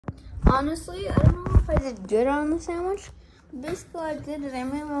Honestly, I don't know if I did good on the sandwich. Basically, I did it. I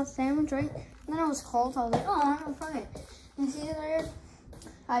made a sandwich, right? And then it was cold. So I was like, oh, I'm gonna fry it. And see there,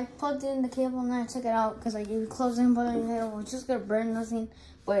 I plugged in the cable and then I took it out because I gave closing button and it was just gonna burn nothing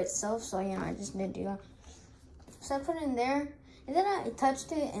by itself. So you know, I just didn't do that. So I put it in there. And then I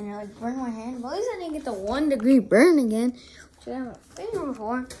touched it and it like burned my hand. But at least I didn't get the 1 degree burn again, which I haven't been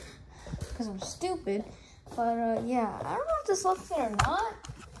before because I'm stupid. But yeah, I don't know if this looks good or not.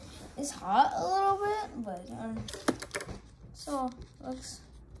 It's hot a little bit, but so looks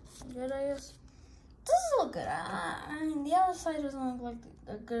good, I guess. This look good. I mean, the other side doesn't look like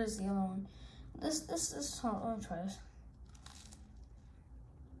as good as the other one. This hot. Let me try this.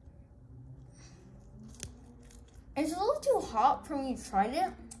 It's a little too hot for me to try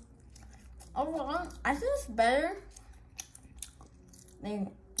it. Overall, I think it's better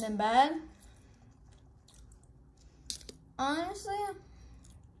than bad. Honestly,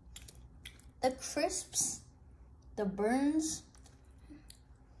 the crisps, the burns,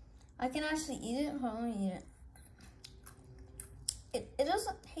 I can actually eat it. Hold on, let me eat it. It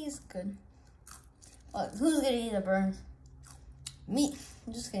doesn't taste good. Look, who's gonna eat the burns? Me.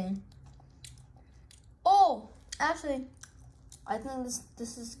 I'm just kidding. Oh, actually, I think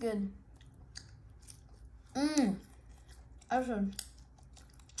this is good. Actually,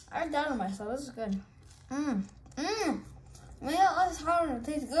 I doubted myself. This is good. Man, that's hard and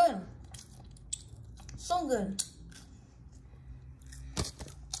it tastes good. So good.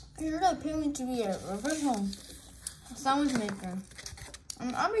 You should have paid me to be a professional sandwich maker.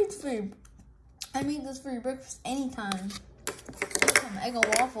 I made this for your breakfast anytime. Some egg and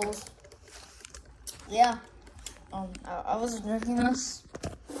waffles. Yeah. I wasn't drinking this.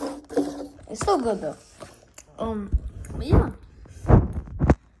 It's still good though. But yeah. I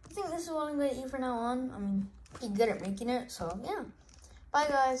think this is what I'm gonna eat from now on. I mean, be good at making it, so yeah. Bye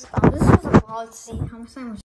guys. This was a vlog to see how much time